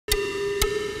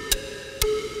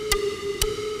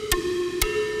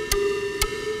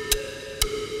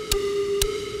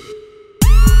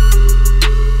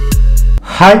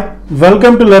Hi,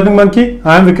 welcome to Learning Monkey.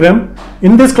 I am Vikram.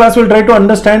 In this class, we'll try to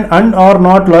understand and or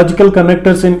not logical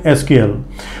connectors in SQL.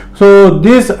 So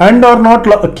these and or not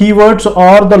keywords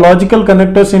or the logical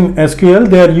connectors in SQL,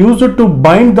 they are used to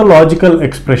bind the logical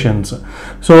expressions.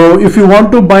 So if you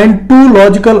want to bind two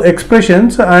logical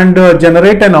expressions and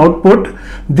generate an output,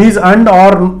 these and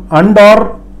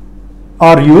or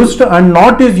are used, and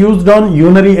not is used on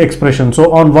unary expression.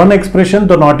 So on one expression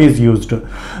the not is used.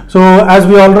 So as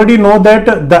we already know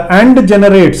that the and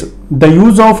generates, the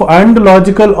use of and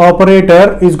logical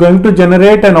operator is going to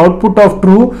generate an output of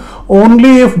true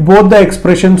only if both the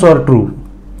expressions are true.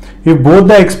 If both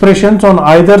the expressions on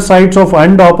either sides of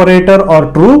and operator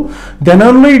are true, then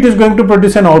only it is going to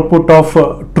produce an output of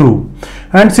true.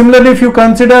 And similarly, if you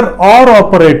consider or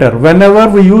operator, whenever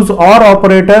we use or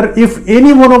operator, if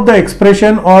any one of the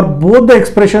expression or both the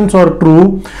expressions are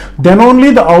true, then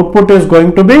only the output is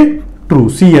going to be true.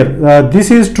 See here,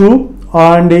 this is true,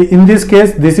 and in this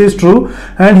case this is true,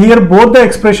 and here both the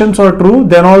expressions are true,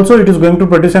 then also it is going to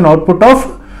produce an output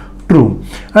of true.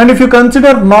 And if you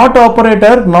consider not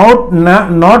operator,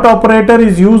 not operator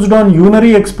is used on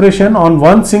unary expression, on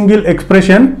one single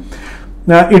expression.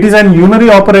 It is an unary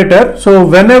operator. So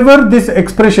whenever this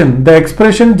expression, the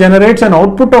expression generates an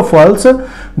output of false,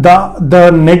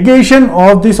 the negation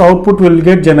of this output will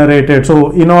get generated.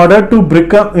 So in order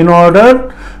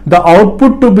the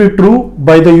output to be true,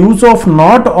 by the use of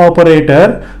not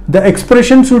operator, the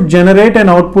expression should generate an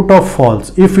output of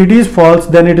false. If it is false,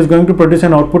 then it is going to produce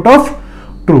an output of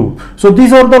true. So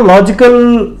these are the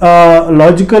logical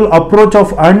approach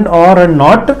of and, or, and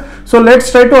not. So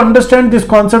let's try to understand this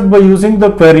concept by using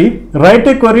the query. Write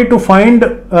a query to find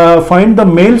the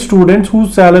male students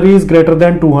whose salary is greater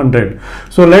than 200.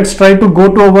 So let's try to go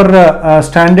to our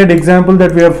standard example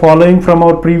that we are following from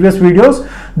our previous videos.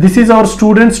 This is our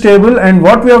students table, and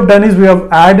what we have done is we have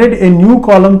added a new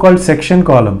column called section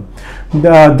column.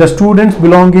 The students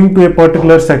belonging to a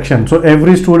particular section. So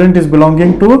every student is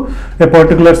belonging to a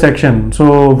particular section.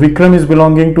 So Vikram is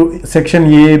belonging to section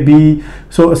A, B,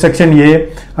 so section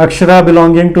A, Akshara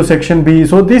belonging to section B.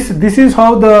 So this is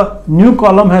how the new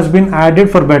column has been added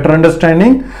for better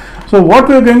understanding. So what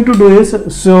we are going to do is,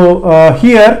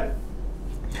 here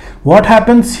what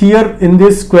happens here in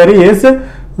this query is,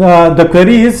 the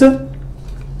query is,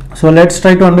 so let's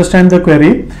try to understand the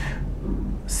query.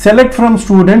 Select from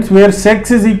students where sex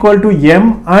is equal to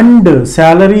M and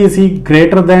salary is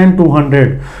greater than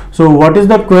 200. So what is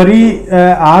the query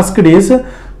asked is,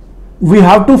 we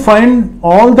have to find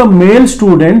all the male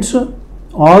students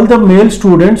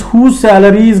whose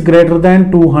salary is greater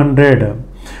than 200.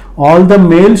 All the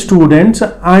male students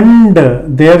and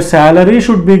their salary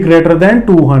should be greater than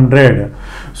 200.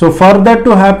 So for that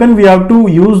to happen, we have to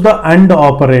use the and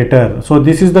operator. So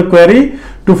this is the query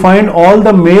to find all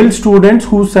the male students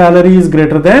whose salary is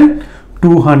greater than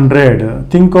 200.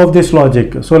 Think of this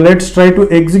logic. So let's try to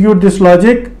execute this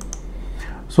logic.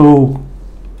 So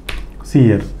see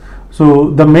here. So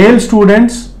the male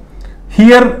students,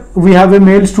 here we have a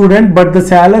male student, but the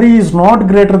salary is not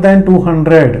greater than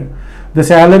 200. The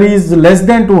salary is less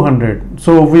than 200.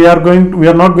 So we are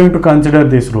not going to consider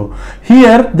this row.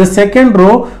 Here the second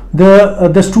row,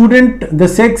 the student, the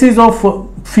sex is of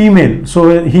female.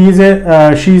 So she is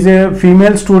a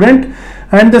female student,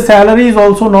 and the salary is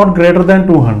also not greater than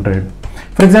 200.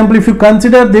 For example, if you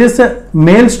consider this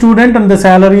male student and the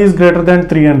salary is greater than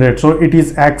 300, so it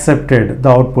is accepted, the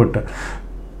output.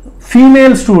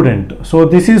 Female student, so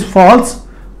this is false.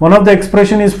 One of the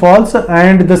expression is false,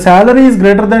 and the salary is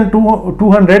greater than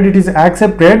 200, it is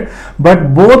accepted,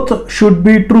 but both should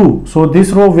be true. So this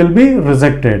row will be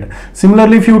rejected.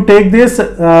 Similarly, if you take this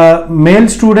male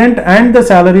student and the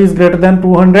salary is greater than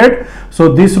 200,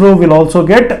 so this row will also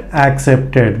get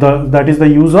accepted. That is the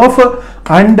use of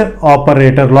and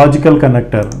operator, logical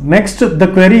connector. Next, the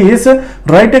query is,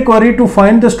 write a query to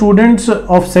find the students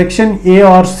of section A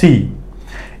or C.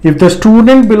 If the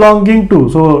student belonging to,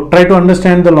 so try to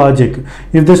understand the logic.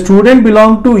 If the student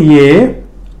belong to A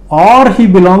or he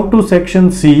belong to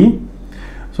section C,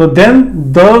 so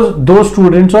then those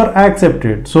students are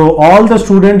accepted. So all the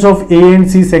students of A and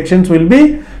C sections will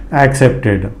be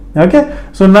accepted. Okay.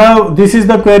 So now this is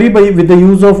the query with the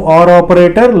use of or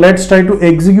operator. Let's try to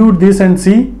execute this and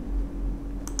see.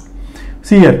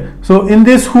 See here. So in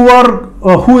this, who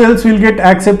else will get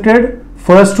accepted?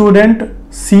 First student,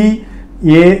 C,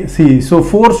 A, C. So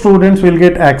 4 students will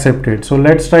get accepted. So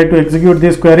let's try to execute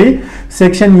this query.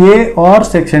 Section A or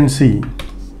section C.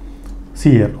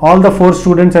 See here, all the 4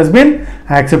 students has been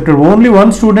accepted. Only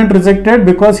one student rejected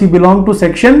because he belonged to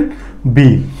section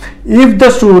B. If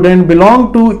the student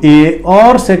belong to A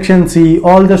or section C,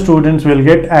 all the students will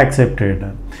get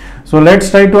accepted. So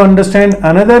let's try to understand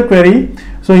another query.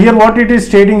 So here what it is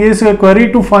stating is a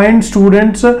query to find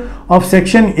students of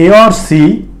section A or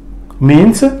C,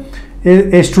 means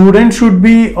a student should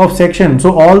be of section.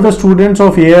 So all the students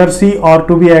of A or C are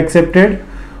to be accepted.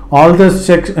 All the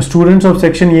students of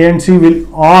section A and C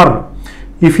will, or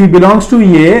if he belongs to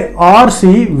A or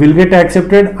C, will get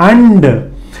accepted.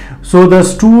 And so the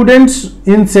students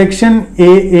in section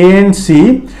A and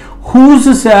C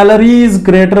whose salary is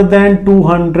greater than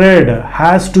 200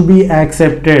 has to be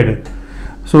accepted.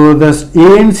 So the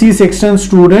A and C section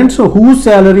students whose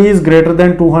salary is greater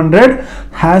than 200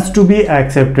 has to be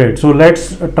accepted. So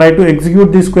let's try to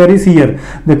execute these queries here.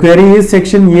 The query is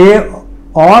section A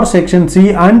or section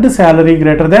C and salary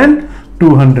greater than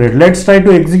 200. Let's try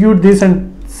to execute this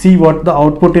and see what the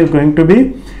output is going to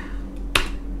be.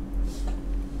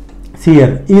 See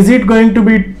here, is it going to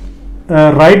be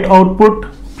right output?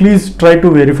 Please try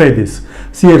to verify this.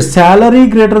 See here, salary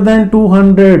greater than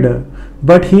 200,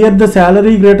 but here the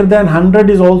salary greater than 100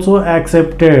 is also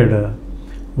accepted.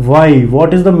 Why?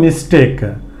 What is the mistake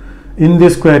in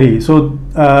this query? So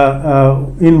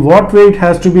in what way it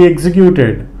has to be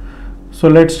executed? So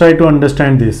let's try to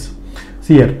understand this.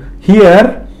 See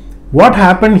here what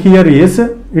happened here is,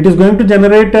 it is going to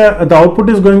generate the output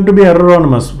is going to be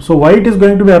erroneous. So why it is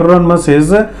going to be erroneous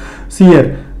is, see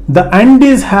here, the AND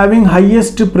is having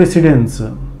highest precedence.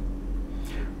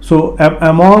 So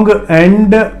among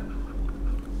AND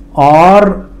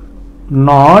or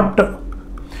not,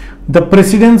 the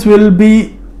precedence will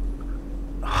be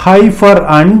high for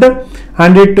AND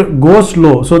and it goes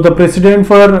low. So the precedent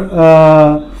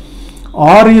for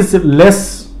OR is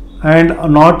less and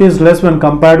NOT is less when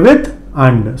compared with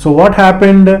AND. So what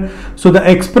happened? So the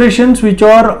expressions which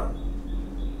are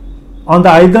on the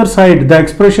either side, the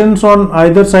expressions on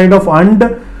either side of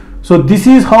AND, so this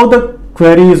is how the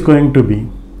query is going to be.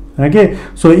 Okay,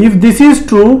 so if this is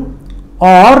true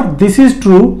or this is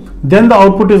true, then the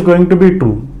output is going to be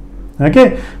true.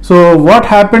 Okay, so what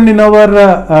happened in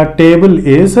our table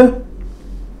is,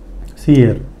 see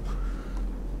here,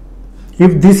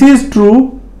 if this is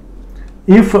true,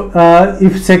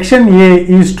 if section A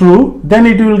is true, then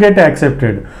it will get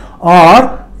accepted.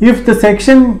 Or if the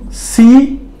section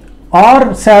C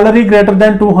or salary greater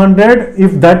than 200,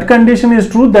 if that condition is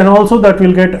true, then also that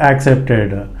will get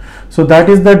accepted. So that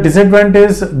is the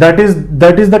disadvantage, that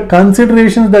is the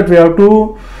considerations that we have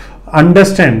to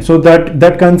understand. So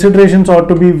that considerations ought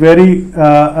to be very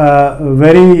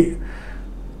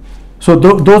so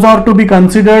those are to be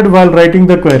considered while writing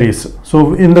the queries.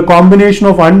 So in the combination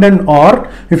of AND and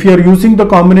OR, if you are using the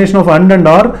combination of AND and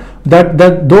OR,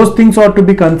 that those things are to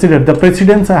be considered. The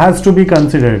precedence has to be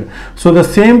considered. So the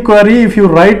same query, if you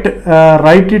write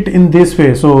it in this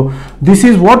way, so this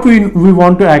is what we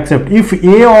want to accept. If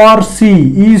A or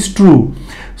C is true,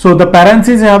 so the parents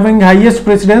is having highest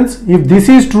precedence. If this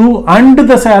is true and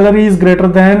the salary is greater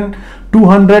than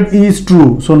 200 is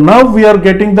true, so now we are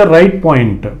getting the right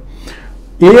point.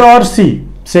 A or C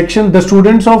section, the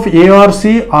students of A or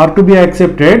C are to be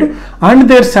accepted and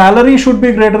their salary should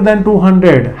be greater than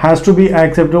 200 has to be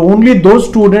accepted. Only those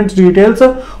students details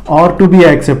are to be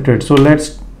accepted. So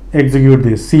let's execute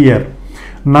this. See here,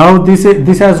 now this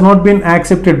has not been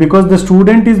accepted because the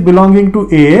student is belonging to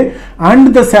A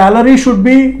and the salary should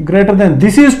be greater than,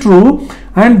 this is true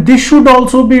and this should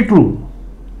also be true.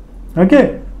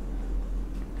 Okay.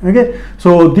 Okay,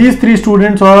 so these 3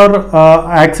 students are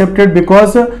accepted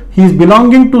because he is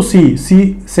belonging to C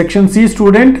section C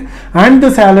student and the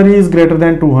salary is greater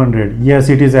than 200. Yes,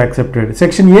 it is accepted.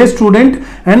 Section A student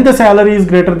and the salary is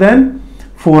greater than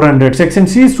 400. Section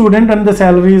C student and the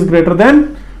salary is greater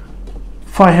than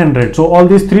 500. So all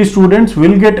these 3 students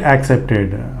will get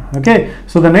accepted. Okay,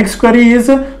 so the next query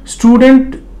is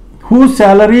student whose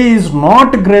salary is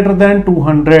not greater than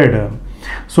 200.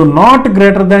 So not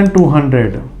greater than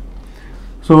 200.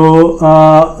 So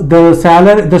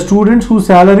the students whose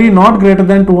salary not greater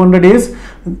than 200 is,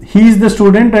 he is the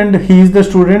student and he is the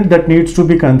student that needs to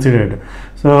be considered.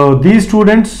 So these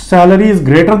students salary is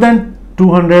greater than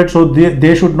 200, so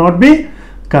they should not be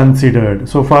considered.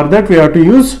 So for that we have to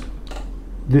use,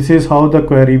 this is how the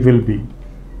query will be.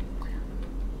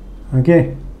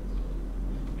 Okay.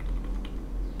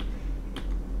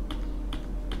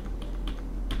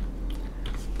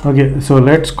 Okay, so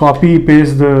let's copy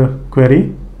paste the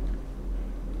query.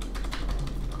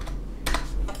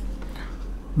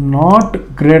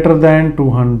 Not greater than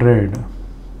 200.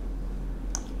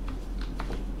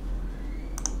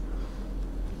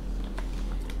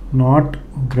 not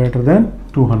greater than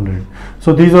 200.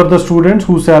 So these are the students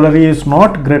whose salary is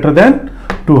not greater than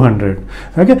 200.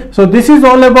 Okay, so this is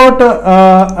all about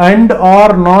and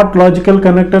or not logical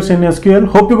connectors in SQL.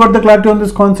 Hope you got the clarity on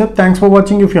this concept. Thanks for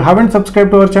watching. If you haven't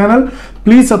subscribed to our channel,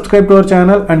 please subscribe to our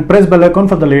channel and press bell icon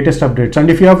for the latest updates. And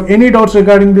if you have any doubts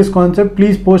regarding this concept,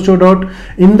 please post your doubt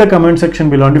in the comment section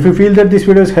below. And if you feel that this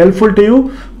video is helpful to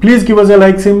you, please give us a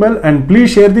like symbol and please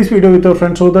share this video with your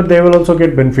friends so that they will also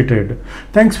get benefited.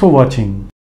 Thanks for watching.